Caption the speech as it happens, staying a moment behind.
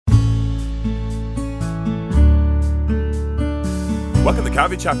Welcome to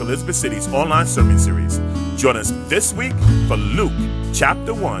Calvary Chapel Elizabeth City's online sermon series. Join us this week for Luke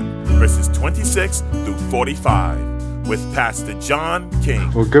chapter 1, verses 26 through 45 with Pastor John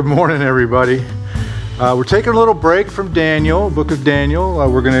King. Well, good morning, everybody. We're taking a little break from Daniel, book of Daniel.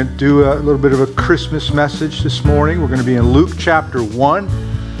 We're going to do a little bit of a Christmas message this morning. We're going to be in Luke chapter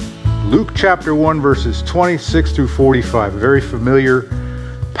 1. Luke chapter 1, verses 26 through 45. Very familiar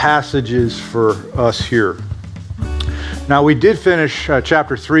passages for us here. Now, we did finish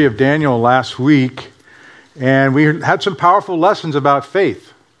chapter 3 of Daniel last week, and we had some powerful lessons about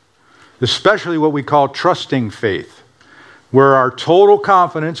faith, especially what we call trusting faith, where our total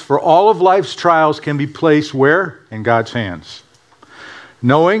confidence for all of life's trials can be placed where? In God's hands.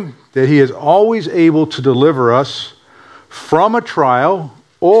 Knowing that He is always able to deliver us from a trial,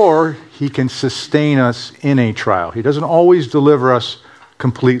 or He can sustain us in a trial. He doesn't always deliver us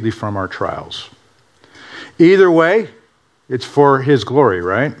completely from our trials. Either way, it's for His glory,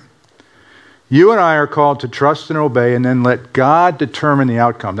 right? You and I are called to trust and obey and then let God determine the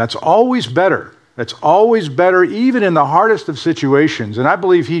outcome. That's always better. That's always better, even in the hardest of situations. And I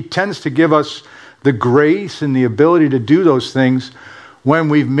believe He tends to give us the grace and the ability to do those things when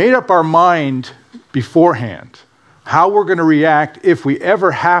we've made up our mind beforehand how we're going to react if we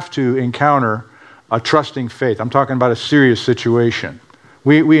ever have to encounter a trusting faith. I'm talking about a serious situation.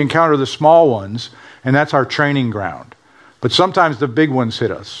 We encounter the small ones, and that's our training ground. But sometimes the big ones hit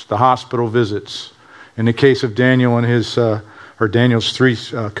us, the hospital visits. In the case of Daniel and Daniel's three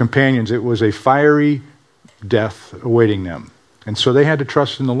companions, it was a fiery death awaiting them. And so they had to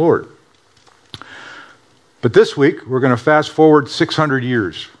trust in the Lord. But this week, we're going to fast forward 600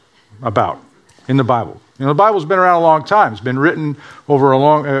 years in the Bible. You know, the Bible's been around a long time. It's been written over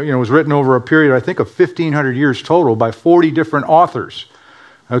it was written over a period, I think, of 1,500 years total by 40 different authors.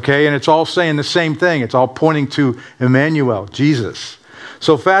 Okay, and it's all saying the same thing. It's all pointing to Emmanuel, Jesus.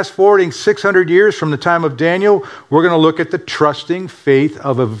 So fast forwarding 600 years from the time of Daniel, we're going to look at the trusting faith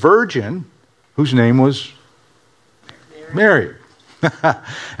of a virgin whose name was Mary.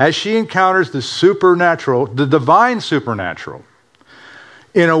 As she encounters the supernatural, the divine supernatural,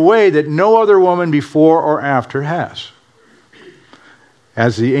 in a way that no other woman before or after has.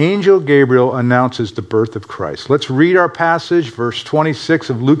 As the angel Gabriel announces the birth of Christ. Let's read our passage, verse 26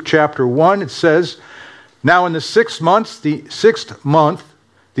 of Luke chapter 1. It says, "Now in the sixth month,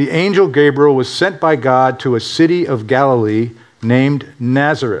 the angel Gabriel was sent by God to a city of Galilee named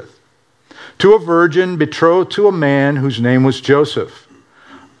Nazareth, to a virgin betrothed to a man whose name was Joseph,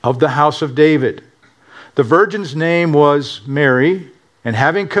 of the house of David. The virgin's name was Mary, and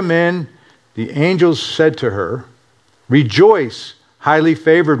having come in, the angel said to her, 'Rejoice, highly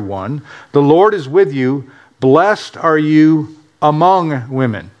favored one, the Lord is with you. Blessed are you among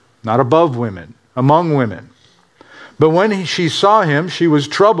women,'" not above women, among women. "But when she saw him, she was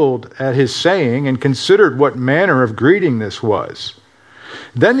troubled at his saying and considered what manner of greeting this was.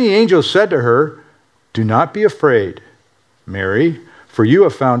 Then the angel said to her, 'Do not be afraid, Mary, for you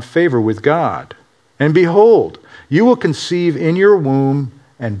have found favor with God. And behold, you will conceive in your womb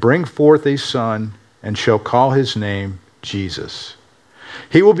and bring forth a son, and shall call his name Jesus.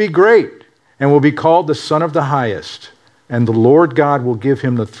 He will be great and will be called the Son of the Highest, and the Lord God will give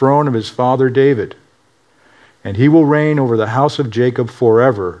him the throne of his father David. And he will reign over the house of Jacob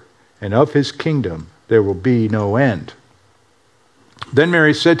forever, and of his kingdom there will be no end.' Then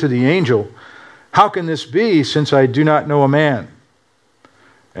Mary said to the angel, 'How can this be, since I do not know a man?'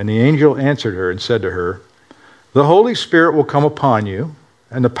 And the angel answered her and said to her, 'The Holy Spirit will come upon you,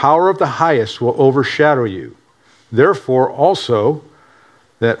 and the power of the Highest will overshadow you. Therefore also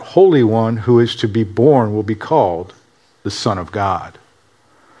that Holy One who is to be born will be called the Son of God.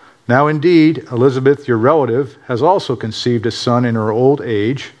 Now indeed, Elizabeth, your relative, has also conceived a son in her old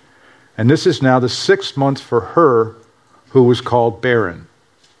age, and this is now the 6th month for her who was called barren.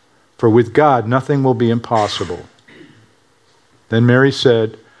 For with God nothing will be impossible.' Then Mary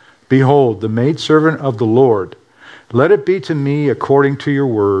said, 'Behold, the maidservant of the Lord, let it be to me according to your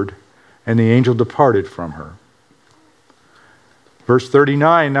word.' And the angel departed from her." Verse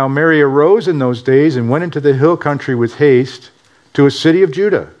 39, "Now Mary arose in those days and went into the hill country with haste to a city of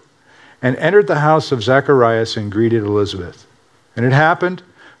Judah, and entered the house of Zacharias and greeted Elizabeth. And it happened,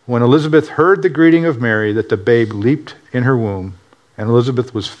 when Elizabeth heard the greeting of Mary, that the babe leaped in her womb, and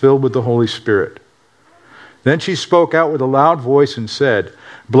Elizabeth was filled with the Holy Spirit. Then she spoke out with a loud voice and said,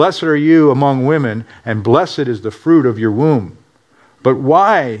 'Blessed are you among women, and blessed is the fruit of your womb. But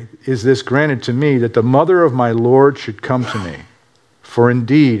why is this granted to me, that the mother of my Lord should come to me? For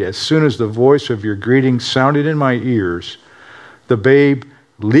indeed, as soon as the voice of your greeting sounded in my ears, the babe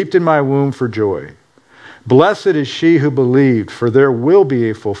leaped in my womb for joy. Blessed is she who believed, for there will be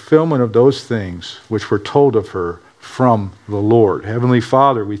a fulfillment of those things which were told of her from the Lord. Heavenly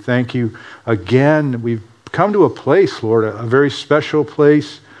Father, we thank you again. We've come to a place, Lord, a very special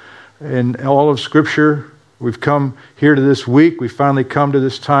place in all of Scripture. We've come here to this week. We finally come to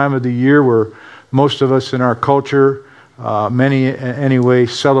this time of the year where most of us in our culture, many anyway,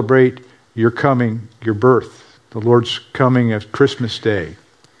 celebrate your coming, your birth, the Lord's coming at Christmas Day.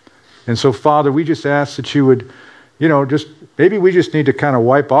 And so, Father, we just ask that you would, maybe we just need to kind of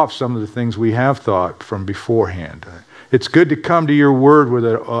wipe off some of the things we have thought from beforehand. It's good to come to your word with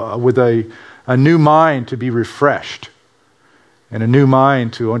a new mind to be refreshed and a new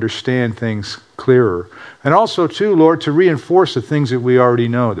mind to understand things clearer. And also, too, Lord, to reinforce the things that we already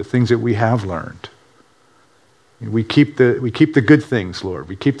know, the things that we have learned. We keep the good things, Lord.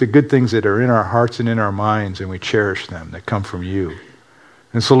 We keep the good things that are in our hearts and in our minds, and we cherish them, that come from you.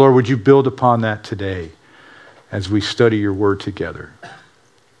 And so, Lord, would you build upon that today as we study your word together?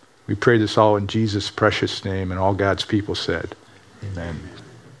 We pray this all in Jesus' precious name, and all God's people said, amen.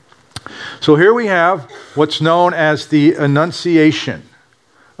 So here we have what's known as the Annunciation.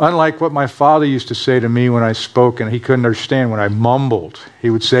 Unlike what my father used to say to me when I spoke and he couldn't understand when I mumbled, he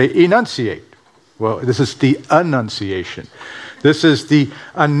would say, enunciate. Well, this is the Annunciation. This is the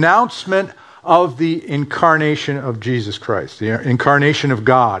announcement of the incarnation of Jesus Christ, the incarnation of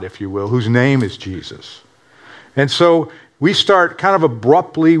God, if you will, whose name is Jesus. And so we start kind of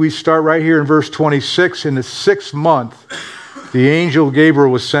abruptly. We start right here in verse 26. In the 6th month, the angel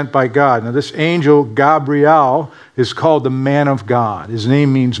Gabriel was sent by God. Now this angel, Gabriel, is called the man of God. His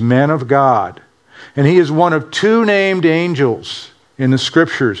name means man of God. And he is one of 2 named angels in the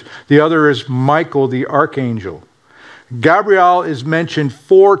Scriptures. The other is Michael, the archangel. Gabriel is mentioned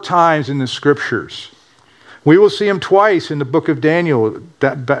 4 times in the Scriptures. We will see him twice in the book of Daniel,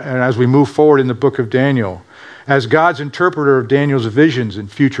 as we move forward in the book of Daniel, as God's interpreter of Daniel's visions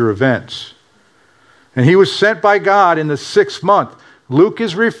and future events. And he was sent by God in the 6th month. Luke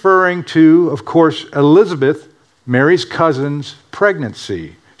is referring to, of course, Elizabeth, Mary's cousin's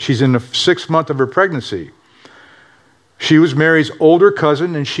pregnancy. She's in the 6th month of her pregnancy. She was Mary's older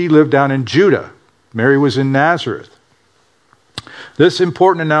cousin, and she lived down in Judah. Mary was in Nazareth. This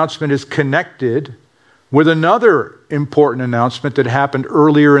important announcement is connected with another important announcement that happened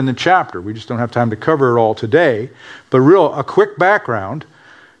earlier in the chapter. We just don't have time to cover it all today. But a quick background.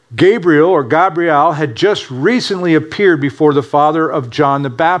 Gabriel had just recently appeared before the father of John the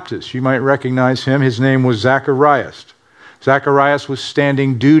Baptist. You might recognize him. His name was Zacharias. Zacharias was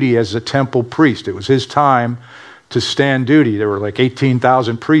standing duty as a temple priest. It was his time to stand duty. There were like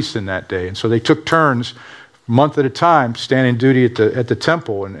 18,000 priests in that day. And so they took turns, a month at a time, standing duty at the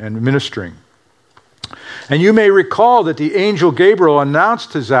temple and ministering. And you may recall that the angel Gabriel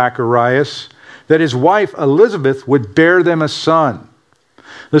announced to Zacharias that his wife Elizabeth would bear them a son.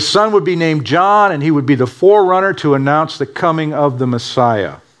 The son would be named John, and he would be the forerunner to announce the coming of the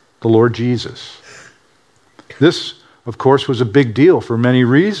Messiah, the Lord Jesus. This, of course, was a big deal for many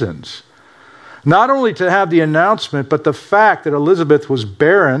reasons. Not only to have the announcement, but the fact that Elizabeth was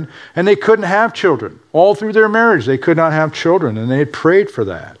barren and they couldn't have children. All through their marriage, they could not have children, and they had prayed for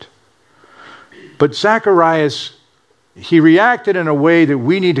that. But Zacharias, he reacted in a way that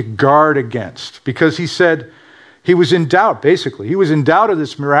we need to guard against, because he said he was in doubt, basically. He was in doubt of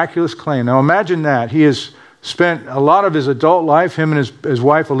this miraculous claim. Now imagine that. He has spent a lot of his adult life, him and his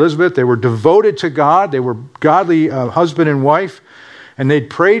wife Elizabeth, they were devoted to God. They were godly husband and wife. And they'd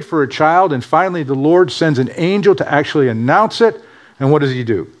prayed for a child, and finally the Lord sends an angel to actually announce it. And what does he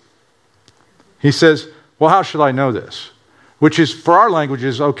do? He says, well, how should I know this? Which is, for our language,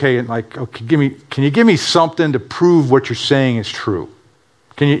 is okay, and like, okay, can you give me something to prove what you're saying is true?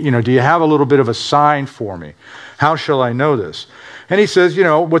 Can you, do you have a little bit of a sign for me? How shall I know this? And he says,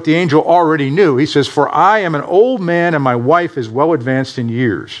 what the angel already knew. He says, for I am an old man and my wife is well advanced in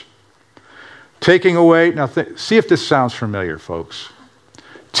years. Taking away, now see if this sounds familiar, folks.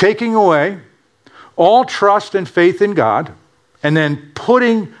 Taking away all trust and faith in God, and then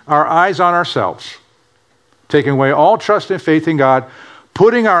putting our eyes on ourselves. Taking away all trust and faith in God,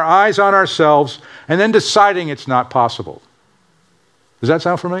 putting our eyes on ourselves, and then deciding it's not possible. Does that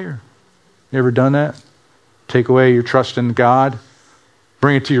sound familiar? You ever done that? Take away your trust in God,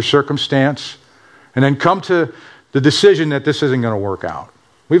 bring it to your circumstance, and then come to the decision that this isn't going to work out.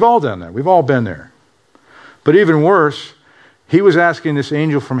 We've all done that. We've all been there. But even worse, he was asking this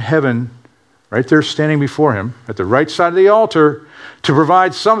angel from heaven, right there standing before him, at the right side of the altar, to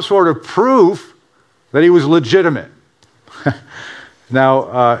provide some sort of proof that he was legitimate.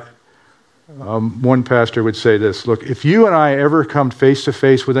 Now, one pastor would say this, look, if you and I ever come face to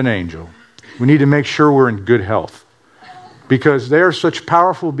face with an angel, we need to make sure we're in good health. Because they are such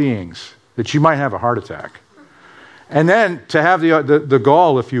powerful beings that you might have a heart attack. And then to have the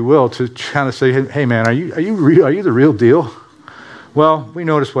gall, if you will, to kind of say, hey man, are you the real deal? Well, we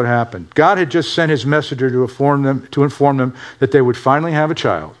notice what happened. God had just sent his messenger to inform them that they would finally have a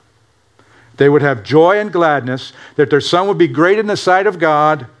child. They would have joy and gladness, that their son would be great in the sight of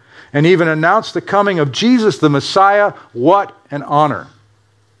God, and even announce the coming of Jesus the Messiah. What an honor.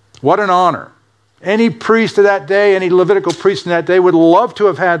 What an honor. Any priest of that day, any Levitical priest in that day would love to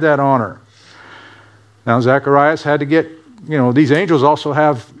have had that honor. Now, Zacharias had to get, these angels also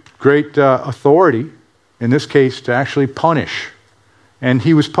have great authority, in this case, to actually punish. And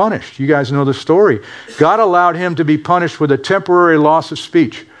he was punished. You guys know the story. God allowed him to be punished with a temporary loss of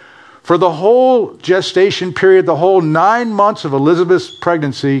speech. For the whole gestation period, the whole 9 months of Elizabeth's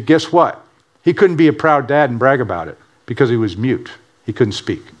pregnancy, guess what? He couldn't be a proud dad and brag about it because he was mute. He couldn't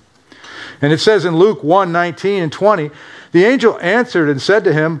speak. And it says in Luke 1:19 and 20, the angel answered and said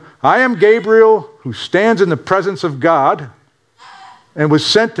to him, I am Gabriel, who stands in the presence of God, and was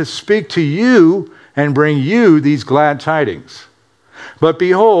sent to speak to you and bring you these glad tidings. But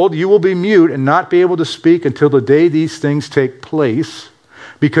behold, you will be mute and not be able to speak until the day these things take place,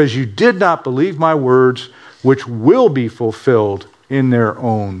 because you did not believe my words, which will be fulfilled in their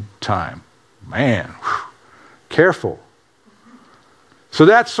own time. Man, careful. So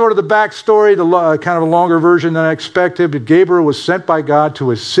that's sort of the backstory, kind of a longer version than I expected. But Gabriel was sent by God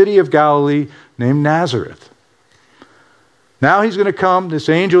to a city of Galilee named Nazareth. Now he's going to come, this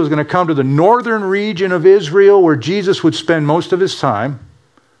angel is going to come to the northern region of Israel where Jesus would spend most of his time.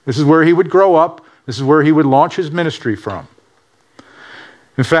 This is where he would grow up. This is where he would launch his ministry from.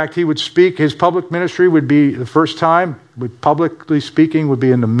 In fact, he would speak, his public ministry would be, the first time, publicly speaking, would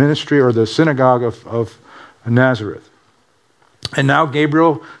be in the ministry or the synagogue of Nazareth. And now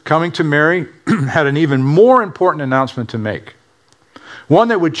Gabriel, coming to Mary, had an even more important announcement to make. One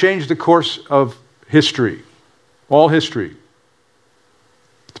that would change the course of history, all history.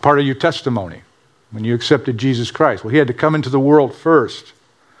 It's part of your testimony when you accepted Jesus Christ. Well, he had to come into the world first.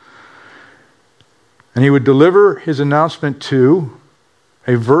 And he would deliver his announcement to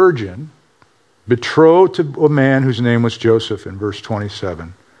a virgin betrothed to a man whose name was Joseph in verse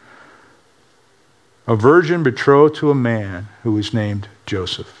 27. A virgin betrothed to a man who was named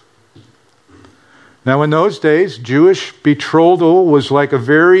Joseph. Now in those days, Jewish betrothal was like a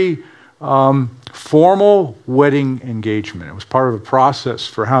very formal wedding engagement. It was part of a process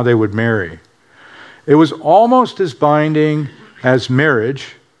for how they would marry. It was almost as binding as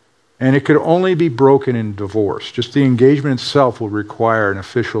marriage, and it could only be broken in divorce. Just the engagement itself would require an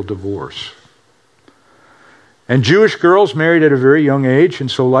official divorce. And Jewish girls married at a very young age, and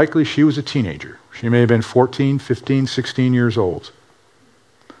so likely she was a teenager. She may have been 14, 15, 16 years old.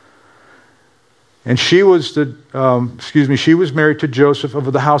 And she was she was married to Joseph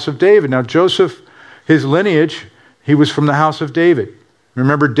of the house of David. Now Joseph, his lineage, he was from the house of David.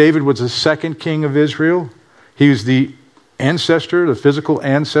 Remember, David was the second king of Israel. He was the ancestor, the physical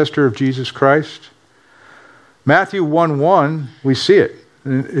ancestor of Jesus Christ. Matthew 1:1, we see it.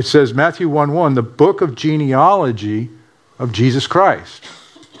 It says, Matthew 1:1, the book of genealogy of Jesus Christ,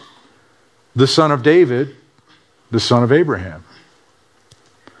 the son of David, the son of Abraham.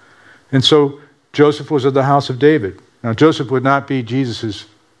 And so Joseph was of the house of David. Now Joseph would not be Jesus'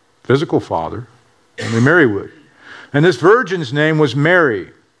 physical father, only Mary would. And this virgin's name was Mary.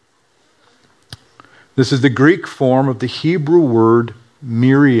 This is the Greek form of the Hebrew word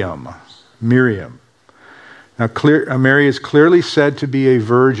Miriam. Miriam. Now, Mary is clearly said to be a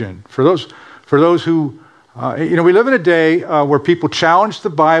virgin. For those who, we live in a day where people challenge the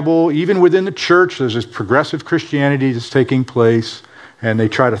Bible, even within the church. There's this progressive Christianity that's taking place, and they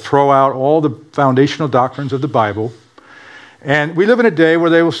try to throw out all the foundational doctrines of the Bible. And we live in a day where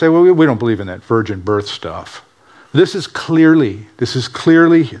they will say, well, we don't believe in that virgin birth stuff. This is clearly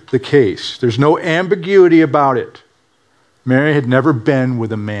the case. There's no ambiguity about it. Mary had never been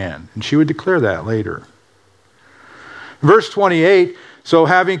with a man, and she would declare that later. Verse 28, so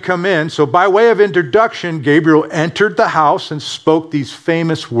having come in, so by way of introduction, Gabriel entered the house and spoke these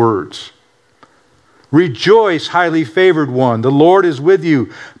famous words. Rejoice, highly favored one, the Lord is with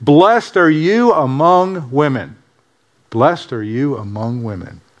you. Blessed are you among women. Blessed are you among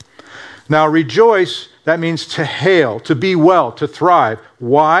women. Now rejoice, that means to hail, to be well, to thrive.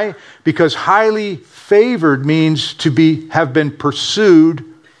 Why? Because highly favored means to have been pursued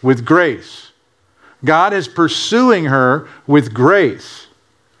with grace. God is pursuing her with grace.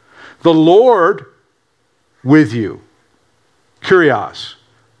 The Lord with you. Kyrios,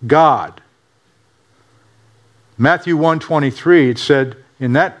 God. Matthew 1:23, it said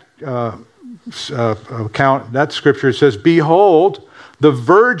in that account, that scripture, it says, "Behold, the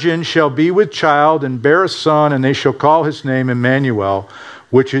virgin shall be with child and bear a son, and they shall call his name Emmanuel,"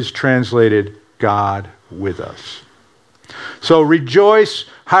 which is translated God with us. So rejoice,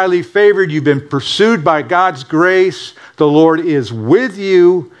 highly favored. You've been pursued by God's grace. The Lord is with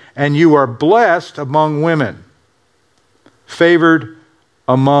you, and you are blessed among women. Favored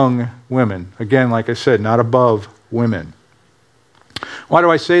among women. Again, like I said, not above women. Why do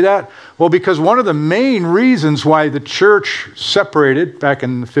I say that? Well, because one of the main reasons why the church separated back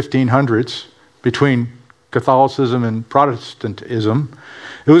in the 1500s between Catholicism and Protestantism,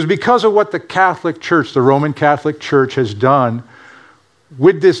 it was because of what the Catholic Church, the Roman Catholic Church, has done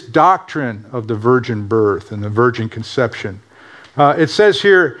with this doctrine of the virgin birth and the virgin conception. It says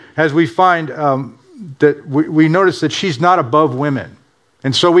here, as we find that we notice that she's not above women.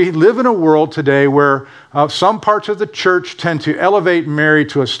 And so we live in a world today where some parts of the church tend to elevate Mary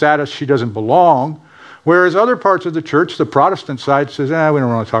to a status she doesn't belong, whereas other parts of the church, the Protestant side, says, we don't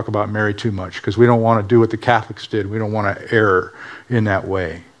want to talk about Mary too much because we don't want to do what the Catholics did. We don't want to err in that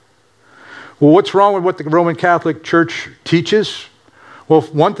way. Well, what's wrong with what the Roman Catholic Church teaches? Well,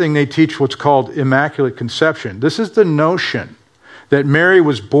 one thing, they teach what's called Immaculate Conception. This is the notion that Mary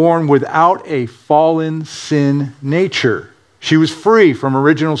was born without a fallen sin nature. She was free from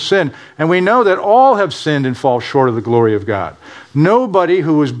original sin. And we know that all have sinned and fall short of the glory of God. Nobody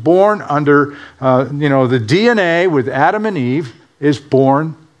who was born under the DNA with Adam and Eve is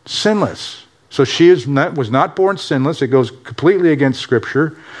born sinless. So she was not born sinless. It goes completely against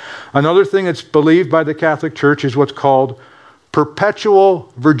Scripture. Another thing that's believed by the Catholic Church is what's called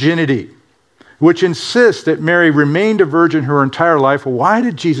perpetual virginity, which insists that Mary remained a virgin her entire life. Well, why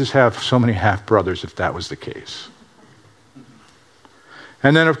did Jesus have so many half-brothers if that was the case?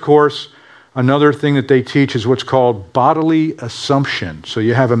 And then, of course, another thing that they teach is what's called bodily assumption. So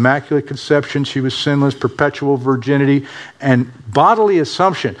you have Immaculate Conception, she was sinless, perpetual virginity, and bodily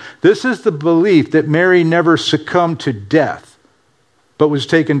assumption. This is the belief that Mary never succumbed to death, but was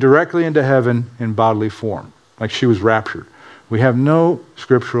taken directly into heaven in bodily form, like she was raptured. We have no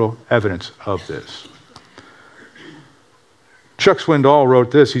scriptural evidence of this. Chuck Swindoll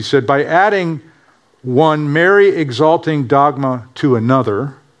wrote this. He said, by adding one Mary-exalting dogma to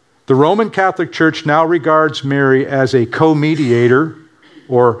another, the Roman Catholic Church now regards Mary as a co-mediator,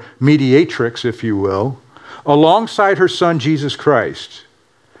 or mediatrix, if you will, alongside her son Jesus Christ.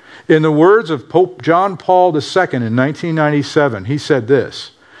 In the words of Pope John Paul II in 1997, he said this,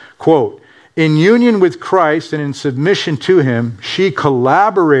 quote, "In union with Christ and in submission to him, she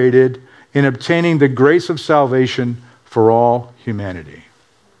collaborated in obtaining the grace of salvation for all humanity."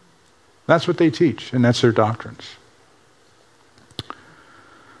 That's what they teach, and that's their doctrines.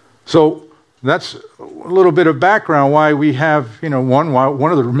 So that's a little bit of background why we have,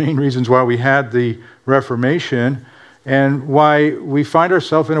 one of the main reasons why we had the Reformation and why we find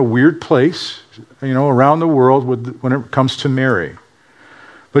ourselves in a weird place, around the world when it comes to Mary.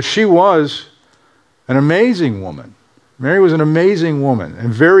 But she was an amazing woman. Mary was an amazing woman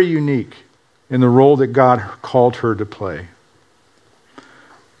and very unique in the role that God called her to play.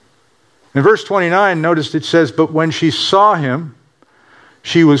 In verse 29, notice it says, "But when she saw him,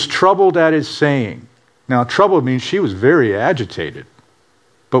 she was troubled at his saying." Now, troubled means she was very agitated.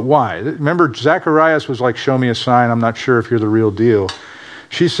 But why? Remember, Zacharias was like, "Show me a sign. I'm not sure if you're the real deal."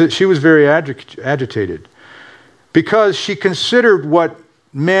 She said she was very agitated because she considered what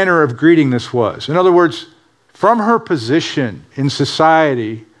manner of greeting this was. In other words, from her position in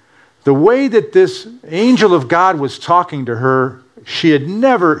society, the way that this angel of God was talking to her, she could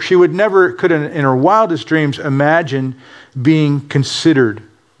in her wildest dreams imagine being considered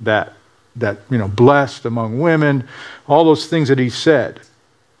that blessed among women, all those things that he said.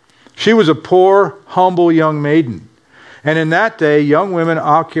 She was a poor, humble young maiden. And in that day, young women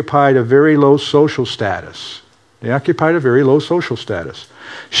occupied a very low social status. They occupied a very low social status.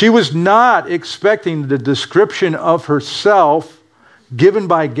 She was not expecting the description of herself given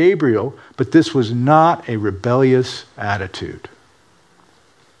by Gabriel, but this was not a rebellious attitude.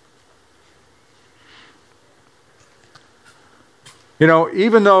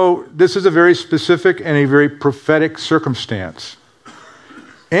 Even though this is a very specific and a very prophetic circumstance,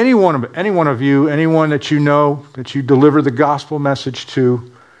 any one of you, anyone that you know, that you deliver the gospel message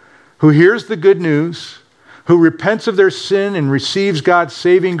to, who hears the good news, who repents of their sin and receives God's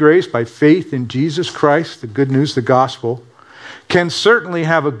saving grace by faith in Jesus Christ, the good news, the gospel, can certainly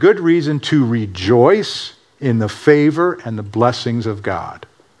have a good reason to rejoice in the favor and the blessings of God.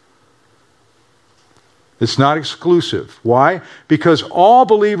 It's not exclusive. Why? Because all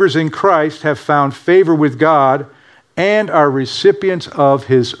believers in Christ have found favor with God and are recipients of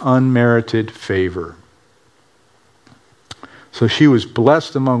his unmerited favor. So she was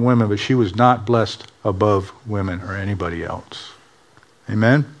blessed among women, but she was not blessed above women or anybody else.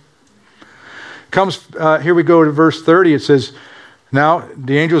 Amen? Here we go to verse 30. It says, now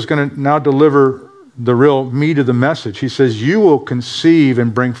the angel is going to now deliver the real meat of the message. He says, you will conceive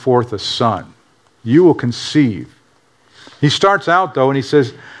and bring forth a son. You will conceive. He starts out, though, and he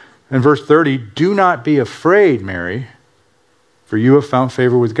says in verse 30, do not be afraid, Mary, for you have found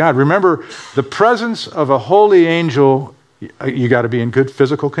favor with God. Remember, the presence of a holy angel, you got to be in good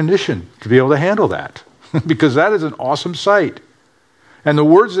physical condition to be able to handle that, because that is an awesome sight. And the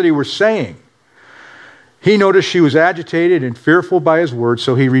words that he was saying, he noticed she was agitated and fearful by his words,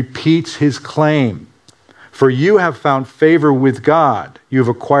 so he repeats his claim. For you have found favor with God. You have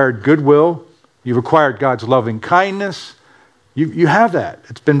acquired goodwill. You've acquired God's loving kindness. You have that.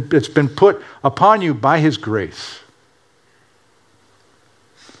 It's been put upon you by his grace.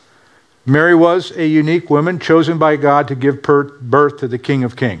 Mary was a unique woman chosen by God to give birth to the King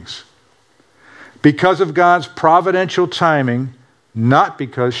of Kings. Because of God's providential timing, not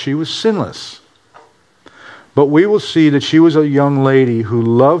because she was sinless. But we will see that she was a young lady who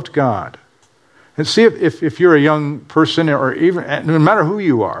loved God. And see if you're a young person, or even no matter who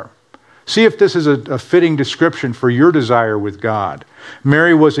you are, see if this is a fitting description for your desire with God.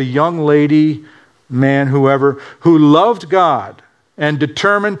 Mary was a young lady, man, whoever, who loved God and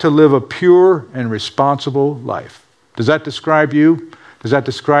determined to live a pure and responsible life. Does that describe you? Does that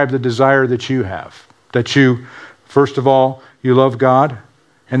describe the desire that you have? That you, first of all, you love God,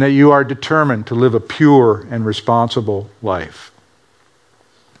 and that you are determined to live a pure and responsible life.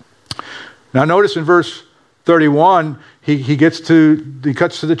 Now notice in verse 31, he cuts to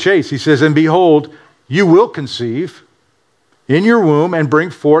the chase. He says, and behold, you will conceive in your womb and bring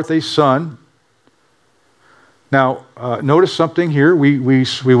forth a son. Now, notice something here. We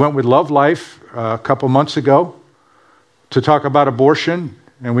went with Love Life a couple months ago to talk about abortion.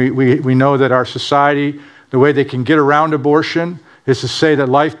 And we know that our society, the way they can get around abortion is to say that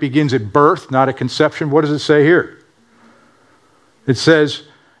life begins at birth, not at conception. What does it say here? It says,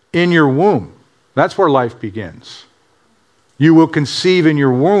 in your womb. That's where life begins. You will conceive in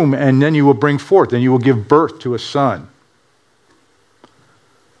your womb, and then you will bring forth, and you will give birth to a son.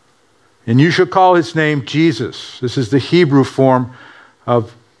 And you shall call his name Jesus. This is the Hebrew form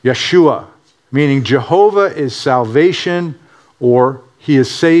of Yeshua, meaning Jehovah is salvation, or he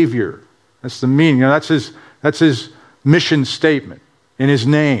is Savior. That's the meaning. Now, that's his mission statement in his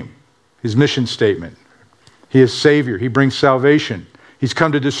name, his mission statement. He is Savior. He brings salvation. He's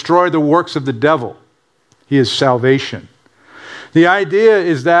come to destroy the works of the devil. He is salvation. The idea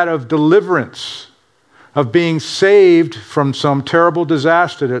is that of deliverance, of being saved from some terrible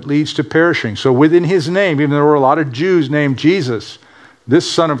disaster that leads to perishing. So within his name, even though there were a lot of Jews named Jesus,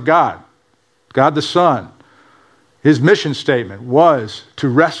 this Son of God, God the Son, his mission statement was to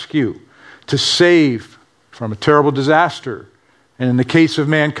rescue, to save from a terrible disaster. And in the case of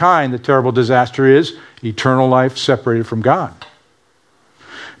mankind, the terrible disaster is eternal life separated from God.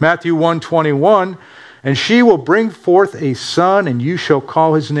 Matthew 1:21, and she will bring forth a son, and you shall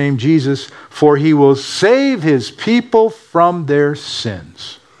call his name Jesus, for he will save his people from their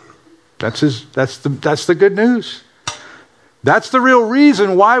sins. That's the good news. That's the real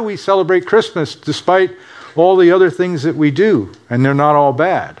reason why we celebrate Christmas, despite all the other things that we do, and they're not all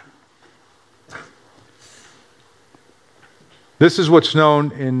bad. This is what's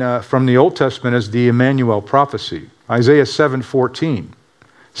known from the Old Testament as the Emmanuel prophecy. Isaiah 7:14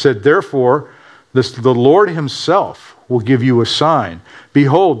 said, therefore, the Lord himself will give you a sign.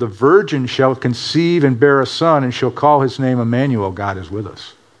 Behold, the virgin shall conceive and bear a son, and shall call his name Emmanuel, God is with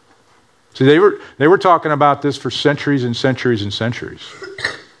us. See, they were talking about this for centuries and centuries and centuries.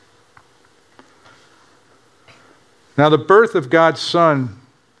 Now, the birth of God's Son,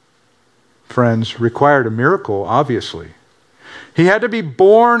 friends, required a miracle, obviously. He had to be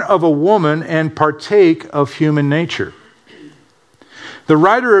born of a woman and partake of human nature. The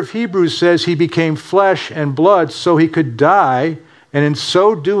writer of Hebrews says he became flesh and blood so he could die, and in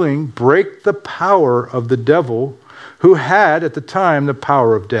so doing break the power of the devil, who had at the time the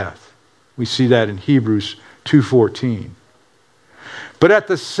power of death. We see that in Hebrews 2:14. But at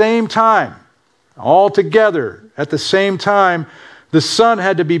the same time, all together, at the same time, the Son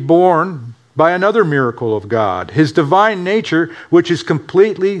had to be born by another miracle of God. His divine nature, which is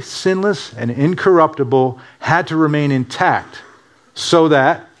completely sinless and incorruptible, had to remain intact so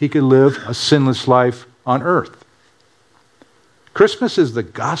that he could live a sinless life on earth. Christmas is the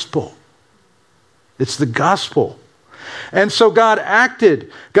gospel. It's the gospel. And so God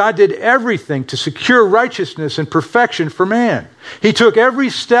acted. God did everything to secure righteousness and perfection for man. He took every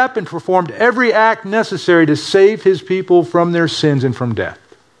step and performed every act necessary to save his people from their sins and from death.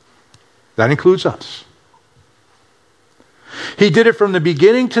 That includes us. He did it from the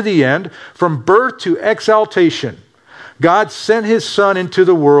beginning to the end, from birth to exaltation. God sent his Son into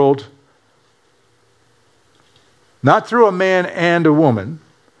the world, not through a man and a woman,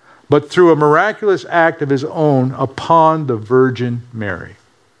 but through a miraculous act of his own upon the Virgin Mary.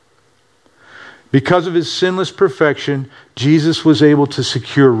 Because of his sinless perfection, Jesus was able to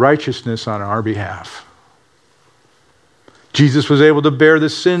secure righteousness on our behalf. Jesus was able to bear the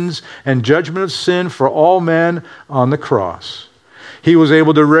sins and judgment of sin for all men on the cross. He was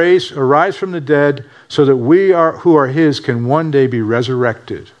able to arise from the dead so that we who are his can one day be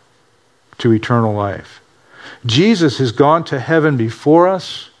resurrected to eternal life. Jesus has gone to heaven before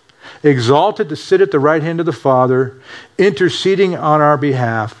us, exalted to sit at the right hand of the Father, interceding on our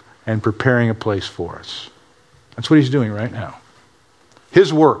behalf and preparing a place for us. That's what he's doing right now.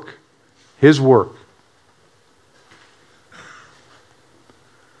 His work. His work.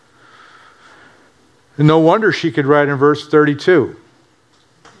 And no wonder she could write in verse 32,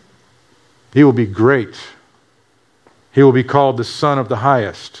 he will be great. He will be called the Son of the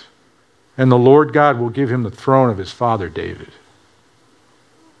Highest. And the Lord God will give him the throne of his father David.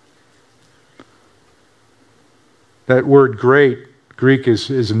 That word great, Greek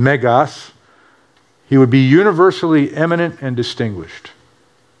is megas. He would be universally eminent and distinguished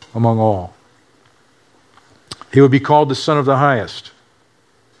among all. He would be called the Son of the Highest.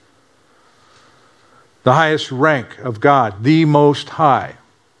 The highest rank of God, the Most High.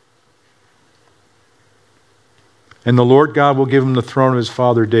 And the Lord God will give him the throne of his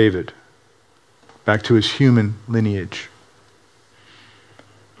father David. Back to his human lineage.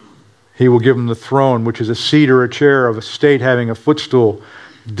 He will give him the throne, which is a seat or a chair of a state having a footstool,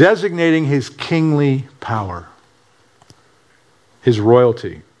 designating his kingly power, his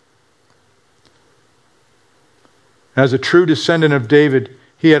royalty. As a true descendant of David,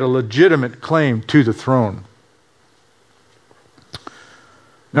 he had a legitimate claim to the throne.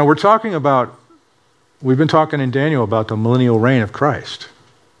 Now we've been talking in Daniel about the millennial reign of Christ.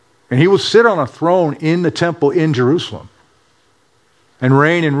 And he will sit on a throne in the temple in Jerusalem and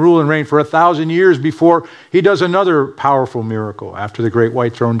reign and rule and reign for 1,000 years before he does another powerful miracle after the great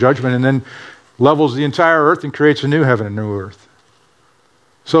white throne judgment and then levels the entire earth and creates a new heaven and new earth.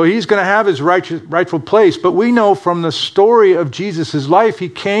 So he's going to have his rightful place. But we know from the story of Jesus' life, he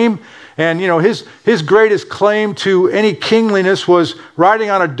came and his greatest claim to any kingliness was riding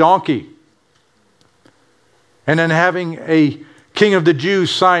on a donkey and then having a King of the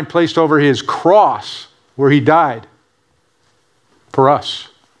Jews sign placed over his cross where he died for us.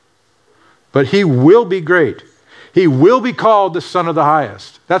 But he will be great. He will be called the Son of the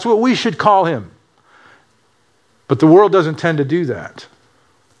Highest. That's what we should call him. But the world doesn't tend to do that.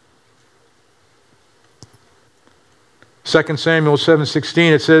 2 Samuel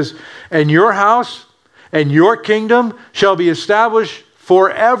 7:16, it says, "And your house and your kingdom shall be established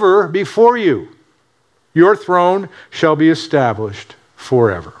forever before you. Your throne shall be established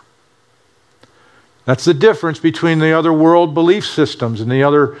forever." That's the difference between the other world belief systems and the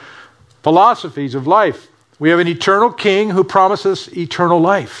other philosophies of life. We have an eternal king who promises eternal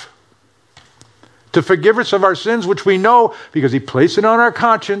life. To forgive us of our sins, which we know because he placed it on our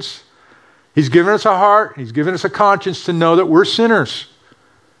conscience. He's given us a heart, he's given us a conscience to know that we're sinners.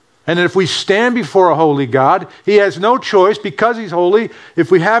 And that if we stand before a holy God, he has no choice because he's holy.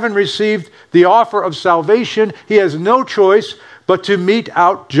 If we haven't received the offer of salvation, he has no choice but to mete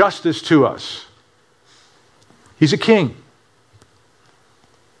out justice to us. He's a king.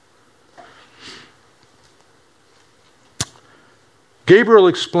 Gabriel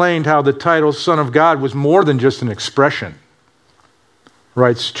explained how the title Son of God was more than just an expression,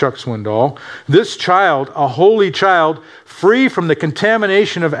 writes Chuck Swindoll. This child, a holy child, free from the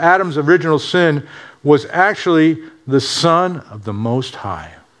contamination of Adam's original sin, was actually the Son of the Most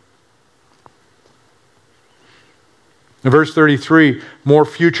High. In verse 33, more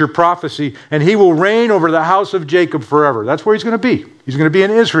future prophecy, "And he will reign over the house of Jacob forever." That's where he's going to be. He's going to be in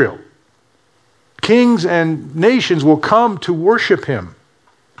Israel. Kings and nations will come to worship him.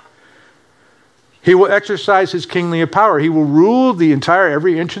 He will exercise his kingly power. He will rule the entire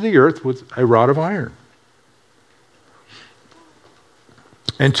every inch of the earth with a rod of iron.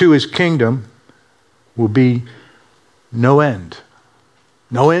 And to his kingdom will be no end.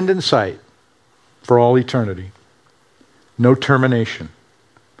 No end in sight for all eternity. No termination.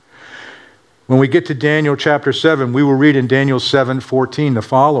 When we get to Daniel chapter 7, we will read in Daniel 7:14 the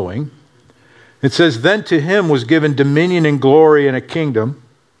following. It says, then to him was given dominion and glory and a kingdom,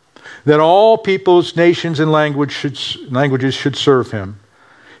 that all peoples, nations, and languages should serve him.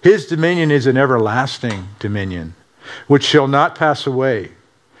 His dominion is an everlasting dominion, which shall not pass away.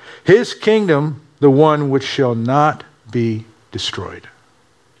 His kingdom, the one which shall not be destroyed.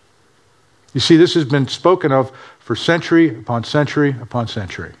 You see, this has been spoken of for century upon century upon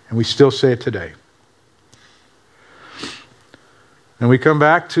century, and we still say it today. And we come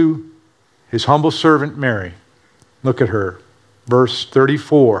back to his humble servant Mary. Look at her. Verse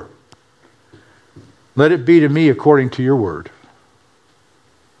 34. Let it be to me according to your word.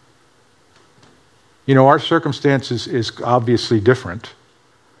 You know, our circumstances is obviously different,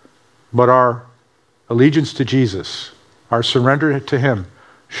 but our allegiance to Jesus, our surrender to him,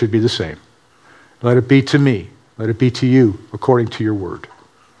 should be the same. Let it be to me. Let it be to you according to your word.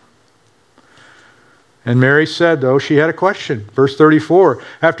 And Mary said, though, she had a question. Verse 34,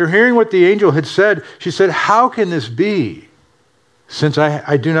 after hearing what the angel had said, she said, how can this be, since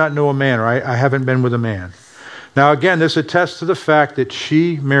I do not know a man, or I haven't been with a man? Now again, this attests to the fact that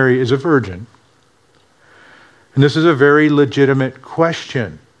she, Mary, is a virgin. And this is a very legitimate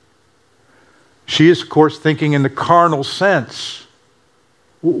question. She is, of course, thinking in the carnal sense.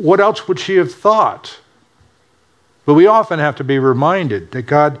 What else would she have thought? But we often have to be reminded that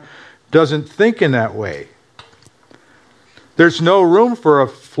God doesn't think in that way. There's no room for a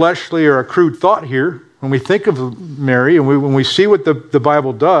fleshly or a crude thought here. When we think of Mary and when we see what the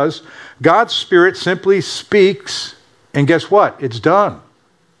Bible does, God's Spirit simply speaks, and guess what? It's done.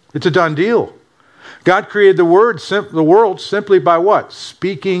 It's a done deal. God created the world simply by what?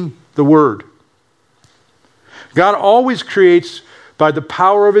 Speaking the Word. God always creates by the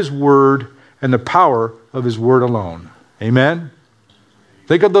power of His Word and the power of His Word alone. Amen?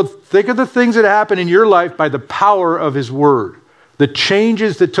 Think of the things that happen in your life by the power of His Word. The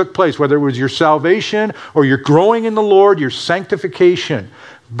changes that took place, whether it was your salvation or your growing in the Lord, your sanctification.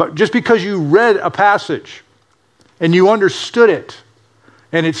 But just because you read a passage and you understood it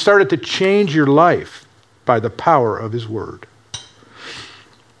and it started to change your life by the power of His Word.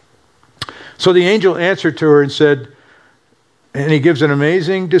 So the angel answered to her and said, and he gives an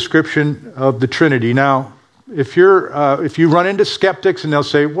amazing description of the Trinity. Now, if you run into skeptics and they'll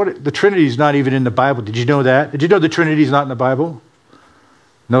say, "What? The Trinity is not even in the Bible. Did you know that? Did you know the Trinity is not in the Bible?"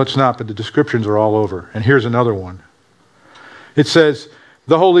 No, it's not, but the descriptions are all over. And here's another one. It says,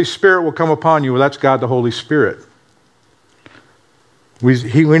 the Holy Spirit will come upon you. Well, that's God the Holy Spirit.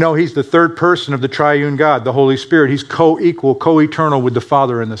 We know He's the third person of the triune God, the Holy Spirit. He's co-equal, co-eternal with the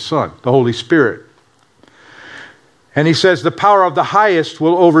Father and the Son, the Holy Spirit. And he says, the power of the highest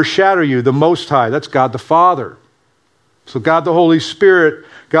will overshadow you, the Most High. That's God the Father. So God the Holy Spirit,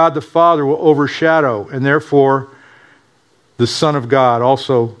 God the Father will overshadow, and therefore the Son of God,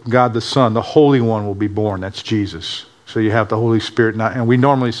 also God the Son, the Holy One will be born. That's Jesus. So you have the Holy Spirit. And we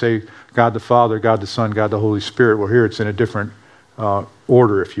normally say God the Father, God the Son, God the Holy Spirit. Well, here it's in a different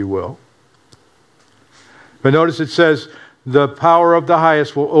order, if you will. But notice it says, the power of the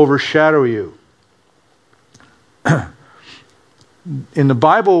highest will overshadow you. In the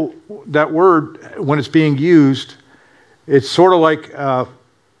Bible, that word, when it's being used, it's sort of like a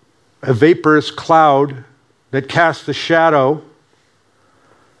vaporous cloud that casts a shadow.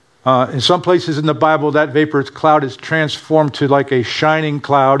 In some places in the Bible, that vaporous cloud is transformed to like a shining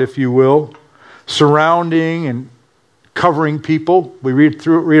cloud, if you will, surrounding and covering people. We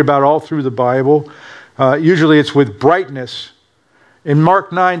read about all through the Bible. Usually it's with brightness. In Mark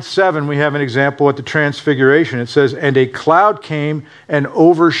 9:7, we have an example at the Transfiguration. It says, and a cloud came and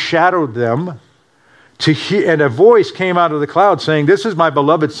overshadowed them, and a voice came out of the cloud saying, this is my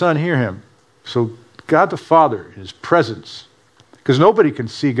beloved Son, hear him. So God the Father, His presence, because nobody can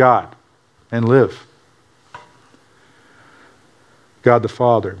see God and live. God the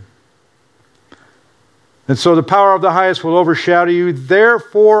Father. And so the power of the highest will overshadow you.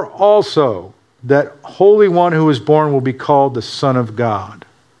 Therefore also, that Holy One who is born will be called the Son of God,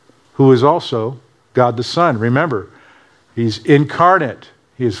 who is also God the Son. Remember, He's incarnate.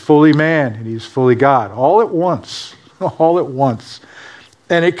 He is fully man and He's fully God. All at once. All at once.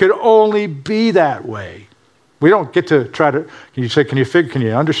 And it could only be that way. We don't get to try to... Can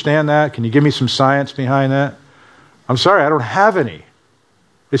you understand that? Can you give me some science behind that? I'm sorry, I don't have any.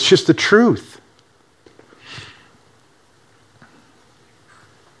 It's just the truth.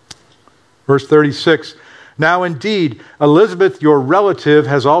 Verse 36, now indeed, Elizabeth, your relative,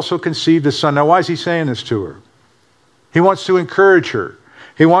 has also conceived a son. Now why is he saying this to her? He wants to encourage her.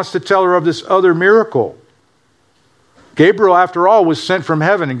 He wants to tell her of this other miracle. Gabriel, after all, was sent from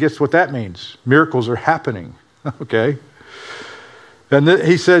heaven, and guess what that means? Miracles are happening. Okay? And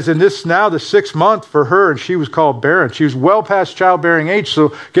he says, and this now the 6th month for her, and she was called barren. She was well past childbearing age.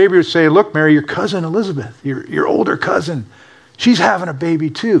 So Gabriel saying, look, Mary, your cousin Elizabeth, your older cousin, she's having a baby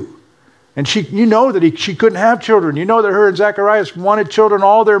too. And you know that she couldn't have children. You know that her and Zacharias wanted children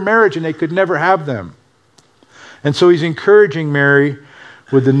all their marriage, and they could never have them. And so he's encouraging Mary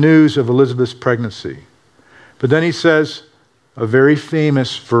with the news of Elizabeth's pregnancy. But then he says a very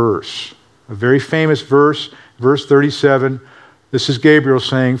famous verse. A very famous verse, verse 37. This is Gabriel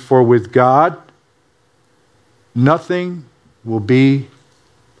saying, for with God, nothing will be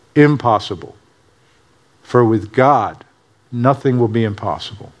impossible. For with God, nothing will be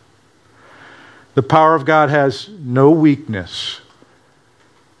impossible. The power of God has no weakness,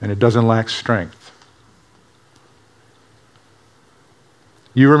 and it doesn't lack strength.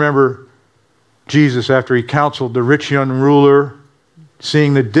 You remember Jesus after he counseled the rich young ruler,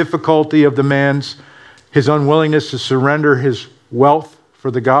 seeing the difficulty of his unwillingness to surrender his wealth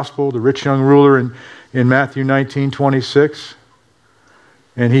for the gospel, the rich young ruler in Matthew 19:26.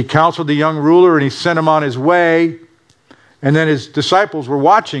 And he counseled the young ruler and he sent him on his way. And then his disciples were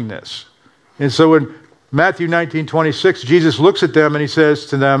watching this. And so in Matthew 19:26, Jesus looks at them and he says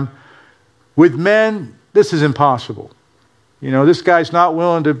to them, with men, this is impossible. You know, this guy's not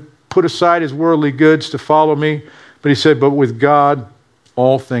willing to put aside his worldly goods to follow me. But he said, but with God,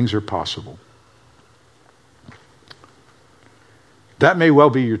 all things are possible. That may well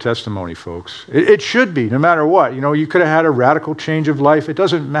be your testimony, folks. It should be, no matter what. You know, you could have had a radical change of life. It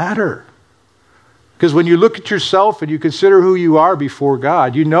doesn't matter. Because when you look at yourself and you consider who you are before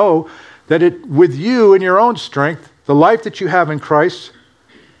God, you know that with you and your own strength, the life that you have in Christ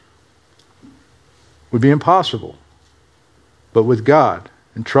would be impossible. But with God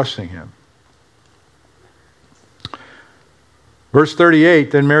and trusting Him. Verse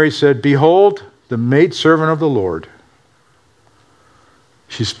 38, then Mary said, behold, the maidservant of the Lord.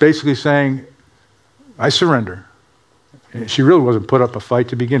 She's basically saying, I surrender. She really wasn't put up a fight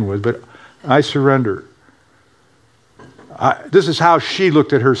to begin with, but I surrender. This is how she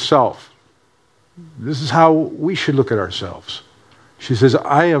looked at herself. This is how we should look at ourselves. She says,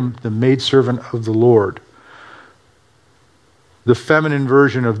 I am the maidservant of the Lord. The feminine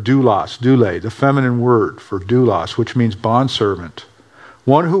version of doulos, doule, the feminine word for doulos, which means bondservant.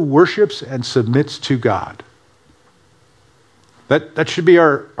 One who worships and submits to God. That should be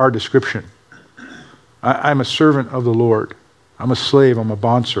our description. I'm a servant of the Lord. I'm a slave. I'm a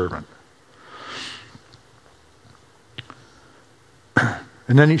bondservant.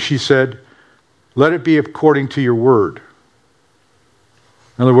 And then she said, let it be according to your word.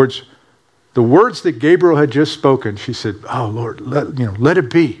 In other words, the words that Gabriel had just spoken, she said, oh Lord, let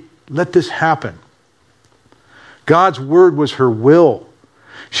it be. Let this happen. God's word was her will.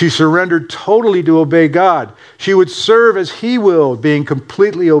 She surrendered totally to obey God. She would serve as He willed, being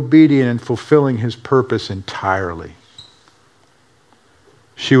completely obedient and fulfilling His purpose entirely.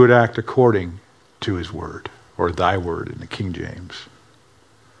 She would act according to His word, or thy word in the King James.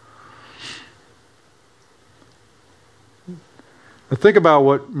 Now think about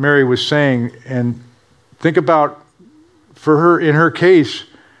what Mary was saying, and think about, for her, in her case,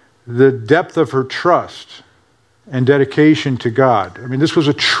 the depth of her trust and dedication to God. I mean, this was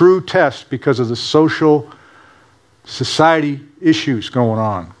a true test because of the society issues going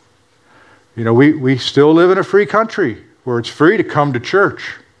on. You know, we still live in a free country where it's free to come to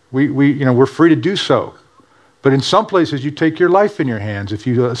church. We're free to do so. But in some places, you take your life in your hands if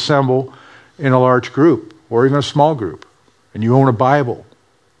you assemble in a large group or even a small group, and you own a Bible.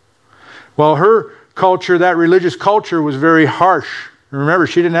 Well, her culture, that religious culture, was very harsh. Remember,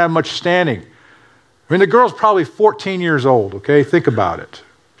 she didn't have much standing. I mean, the girl's probably 14 years old, okay? Think about it.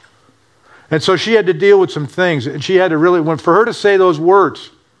 And so she had to deal with some things, and she had to really, for her to say those words,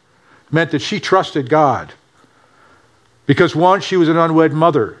 meant that she trusted God. Because one, she was an unwed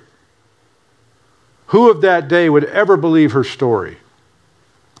mother. Who of that day would ever believe her story?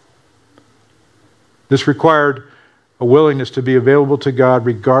 This required a willingness to be available to God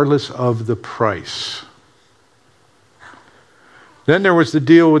regardless of the price. Then there was the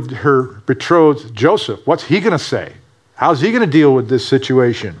deal with her betrothed, Joseph. What's he going to say? How's he going to deal with this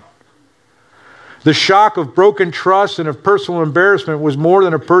situation? The shock of broken trust and of personal embarrassment was more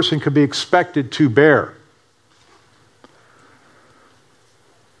than a person could be expected to bear.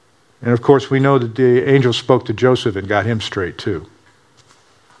 And of course, we know that the angel spoke to Joseph and got him straight too.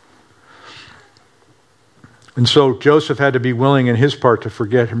 And so Joseph had to be willing in his part to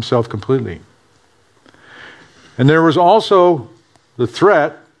forget himself completely. And there was also the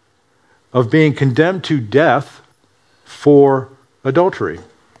threat of being condemned to death for adultery.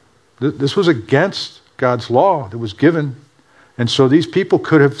 This was against God's law that was given And so these people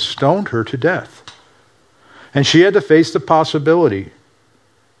could have stoned her to death. And she had to face the possibility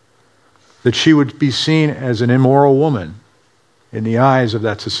that she would be seen as an immoral woman in the eyes of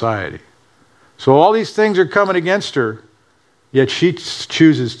that society. So all these things are coming against her, yet she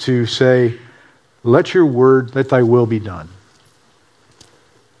chooses to say, let thy will be done.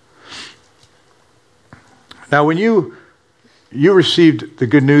 Now when you received the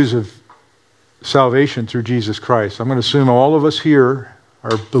good news of salvation through Jesus Christ, I'm going to assume all of us here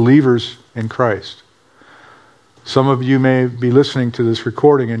are believers in Christ. Some of you may be listening to this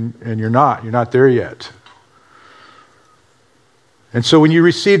recording and you're not there yet. And so when you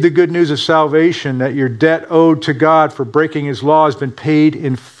receive the good news of salvation, that your debt owed to God for breaking His law has been paid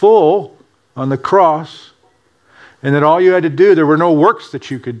in full on the cross, and that all you had to do, there were no works that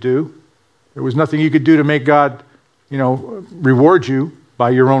you could do. There was nothing you could do to make God, reward you by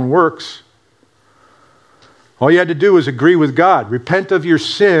your own works. All you had to do was agree with God. Repent of your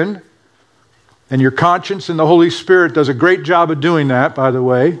sin, and your conscience and the Holy Spirit does a great job of doing that, by the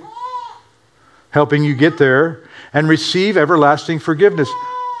way, helping you get there, and receive everlasting forgiveness.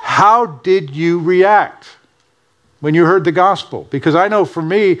 How did you react when you heard the gospel? Because I know for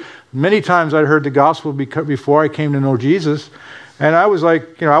me, many times I'd heard the gospel before I came to know Jesus, and I was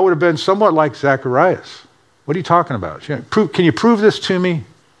like, I would have been somewhat like Zacharias. What are you talking about? Can you prove this to me?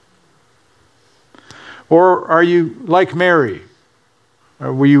 Or are you like Mary?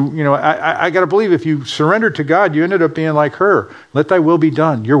 Or were you, I got to believe if you surrendered to God, you ended up being like her. Let thy will be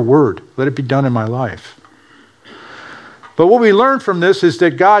done, your word. Let it be done in my life. But what we learn from this is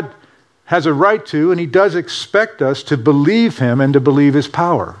that God has a right to, and He does expect us to believe Him and to believe His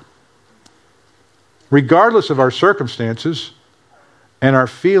power. Regardless of our circumstances and our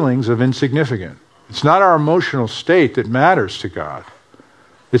feelings of insignificance. It's not our emotional state that matters to God.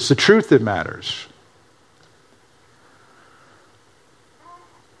 It's the truth that matters.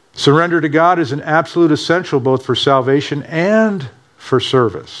 Surrender to God is an absolute essential both for salvation and for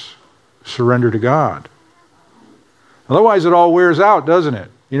service. Surrender to God. Otherwise it all wears out, doesn't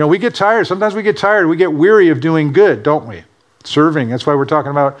it? We get tired. Sometimes we get tired. We get weary of doing good, don't we? Serving. That's why we're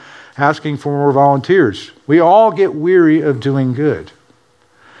talking about asking for more volunteers. We all get weary of doing good.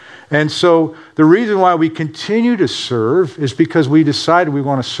 And so the reason why we continue to serve is because we decided we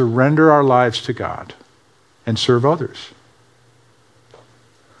want to surrender our lives to God and serve others.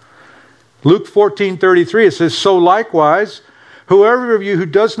 Luke 14:33, it says, so likewise, whoever of you who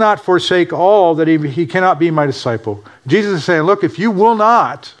does not forsake all, that he cannot be my disciple. Jesus is saying, look, if you will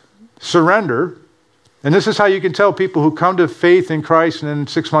not surrender, and this is how you can tell people who come to faith in Christ and then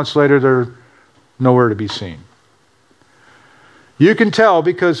 6 months later they're nowhere to be seen. You can tell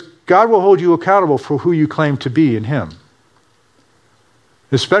because God will hold you accountable for who you claim to be in Him.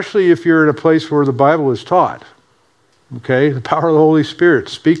 Especially if you're in a place where the Bible is taught. Okay? The power of the Holy Spirit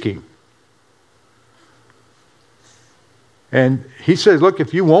speaking. And He says, look,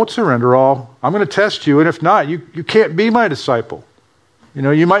 if you won't surrender all, I'm going to test you. And if not, you can't be my disciple.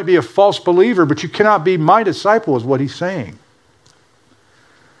 You might be a false believer, but you cannot be my disciple is what He's saying.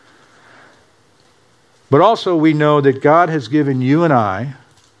 But also we know that God has given you and I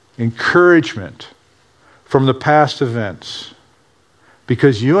encouragement from the past events.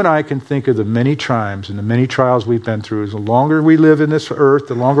 Because you and I can think of the many times and the many trials we've been through. As the longer we live in this earth,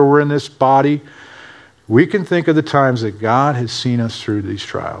 the longer we're in this body, we can think of the times that God has seen us through these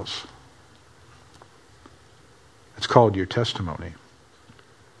trials. It's called your testimony.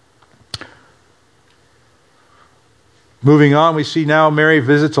 Moving on, we see now Mary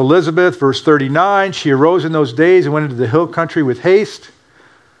visits Elizabeth, verse 39. She arose in those days and went into the hill country with haste.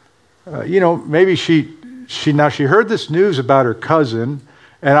 Maybe she heard this news about her cousin,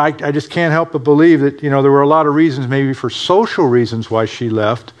 and I just can't help but believe that, there were a lot of reasons, maybe for social reasons why she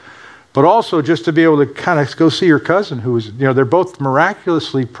left. But also just to be able to kind of go see her cousin who was, they're both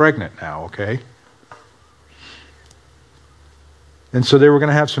miraculously pregnant now, okay? And so they were going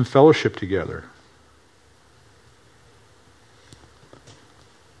to have some fellowship together.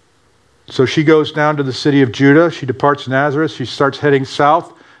 So she goes down to the city of Judah. She departs Nazareth. She starts heading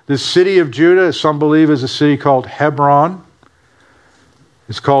south. This city of Judah, some believe, is a city called Hebron.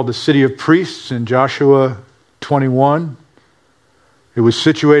 It's called the city of priests in Joshua 21. It was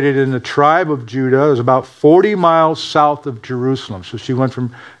situated in the tribe of Judah. It was about 40 miles south of Jerusalem. So she went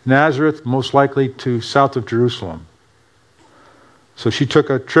from Nazareth, most likely, to south of Jerusalem. So she took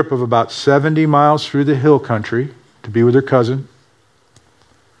a trip of about 70 miles through the hill country to be with her cousin.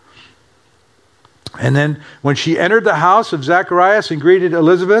 And then when she entered the house of Zacharias and greeted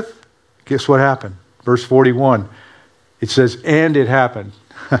Elizabeth, guess what happened? Verse 41. It says, and it happened.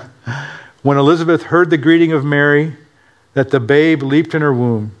 When Elizabeth heard the greeting of Mary, that the babe leaped in her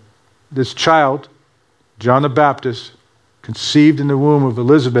womb. This child, John the Baptist, conceived in the womb of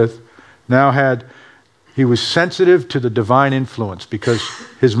Elizabeth, he was sensitive to the divine influence because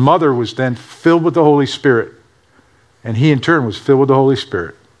his mother was then filled with the Holy Spirit. And he in turn was filled with the Holy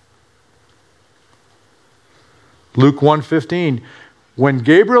Spirit. Luke 1:15, when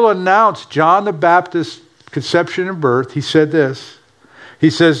Gabriel announced John the Baptist's conception and birth, he said this. He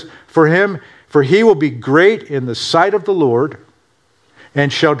says, for he will be great in the sight of the Lord,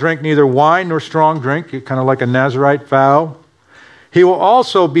 and shall drink neither wine nor strong drink, kind of like a Nazirite vow. He will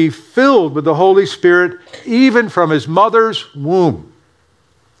also be filled with the Holy Spirit even from his mother's womb.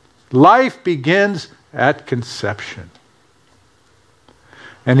 Life begins at conception.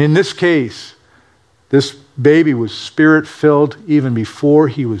 And in this case, this baby was Spirit-filled even before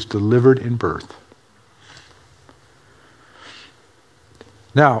he was delivered in birth.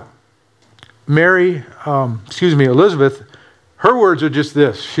 Now, Elizabeth, her words are just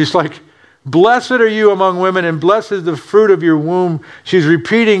this. She's like, blessed are you among women, and blessed is the fruit of your womb. She's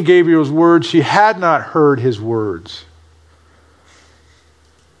repeating Gabriel's words. She had not heard his words.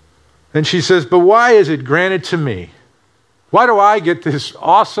 And she says, but why is it granted to me? Why do I get this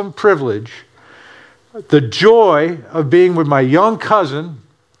awesome privilege, the joy of being with my young cousin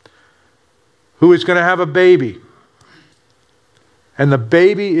who is going to have a baby? And the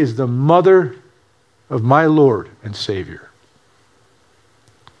baby is the mother of my Lord and Savior.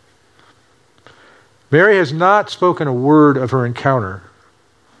 Mary has not spoken a word of her encounter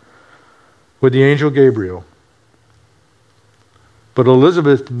with the angel Gabriel. But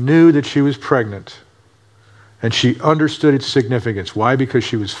Elizabeth knew that she was pregnant, and she understood its significance. Why? Because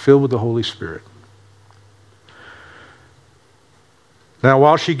she was filled with the Holy Spirit. Now,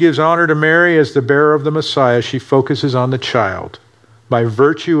 while she gives honor to Mary as the bearer of the Messiah, she focuses on the child. By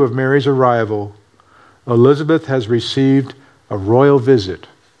virtue of Mary's arrival, Elizabeth has received a royal visit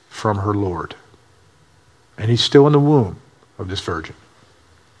from her Lord. And he's still in the womb of this virgin.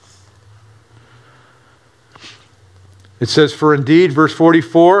 It says, for indeed, verse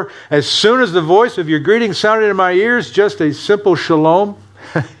 44, as soon as the voice of your greeting sounded in my ears, just a simple shalom,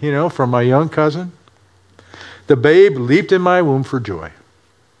 from my young cousin, the babe leaped in my womb for joy.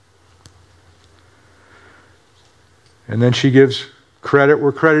 And then she gives credit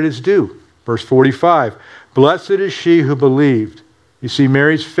where credit is due. Verse 45, blessed is she who believed. You see,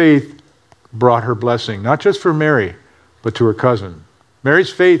 Mary's faith brought her blessing, not just for Mary, but to her cousin. Mary's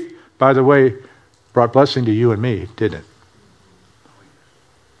faith, by the way, brought blessing to you and me, didn't it?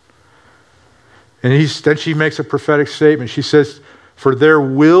 And then she makes a prophetic statement. She says, for there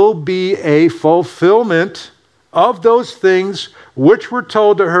will be a fulfillment of those things which were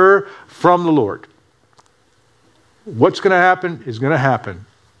told to her from the Lord. What's going to happen is going to happen.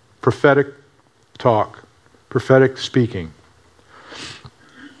 Prophetic talk, prophetic speaking.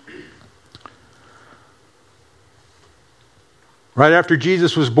 Right after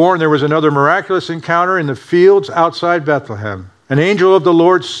Jesus was born, there was another miraculous encounter in the fields outside Bethlehem. An angel of the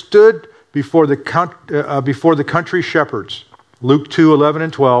Lord stood before the country shepherds. Luke 2:11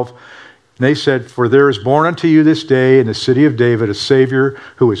 and 12. And they said, for there is born unto you this day in the city of David a Savior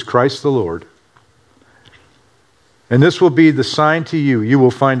who is Christ the Lord. And this will be the sign to you. You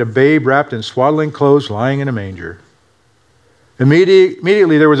will find a babe wrapped in swaddling clothes lying in a manger.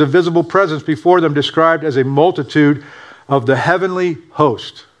 Immediately there was a visible presence before them described as a multitude of the heavenly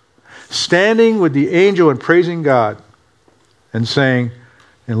host, standing with the angel and praising God and saying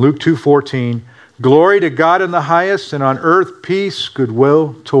in Luke 2:14, glory to God in the highest, and on earth peace,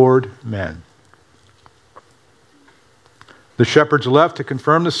 goodwill toward men. The shepherds left to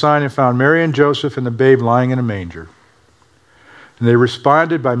confirm the sign and found Mary and Joseph and the babe lying in a manger. And they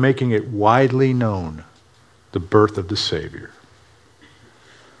responded by making it widely known, the birth of the Savior.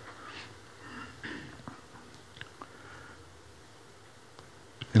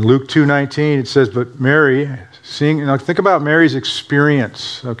 In Luke 2:19, it says, but Mary, think about Mary's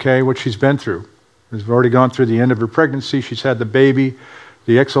experience, okay, what she's been through. She's already gone through the end of her pregnancy. She's had the baby,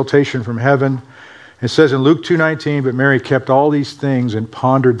 the exaltation from heaven. It says in Luke 2:19, but Mary kept all these things and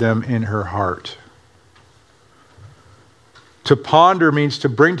pondered them in her heart. To ponder means to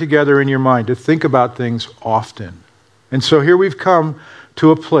bring together in your mind, to think about things often. And so here we've come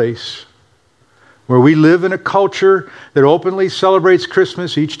to a place where we live in a culture that openly celebrates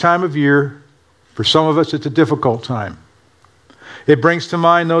Christmas each time of year. For some of us, it's a difficult time. It brings to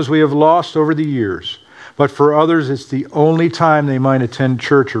mind those we have lost over the years. But for others, it's the only time they might attend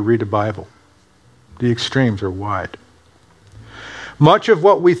church or read a Bible. The extremes are wide. Much of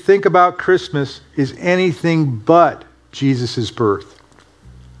what we think about Christmas is anything but Jesus' birth.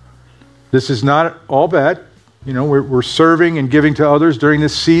 This is not all bad. You know, we're serving and giving to others during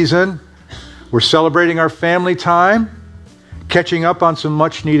this season. We're celebrating our family time, catching up on some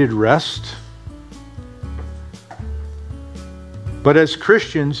much needed rest. But as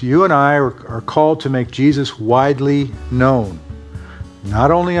Christians, you and I are called to make Jesus widely known, not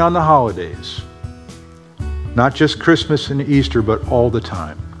only on the holidays, not just Christmas and Easter, but all the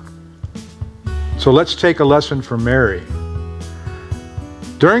time. So let's take a lesson from Mary.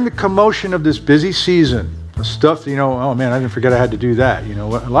 During the commotion of this busy season, the stuff, oh man, I didn't forget I had to do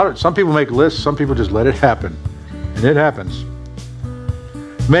that. Some people make lists, some people just let it happen. And it happens.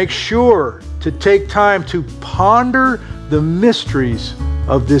 Make sure to take time to ponder the mysteries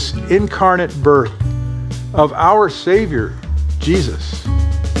of this incarnate birth of our Savior, Jesus,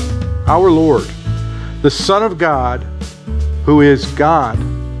 our Lord, the Son of God, who is God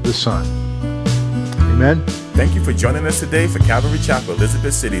the Son. Amen. Thank you for joining us today for Calvary Chapel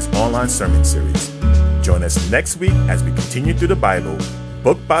Elizabeth City's online sermon series. Join us next week as we continue through the Bible,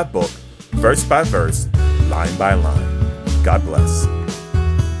 book by book, verse by verse, line by line. God bless.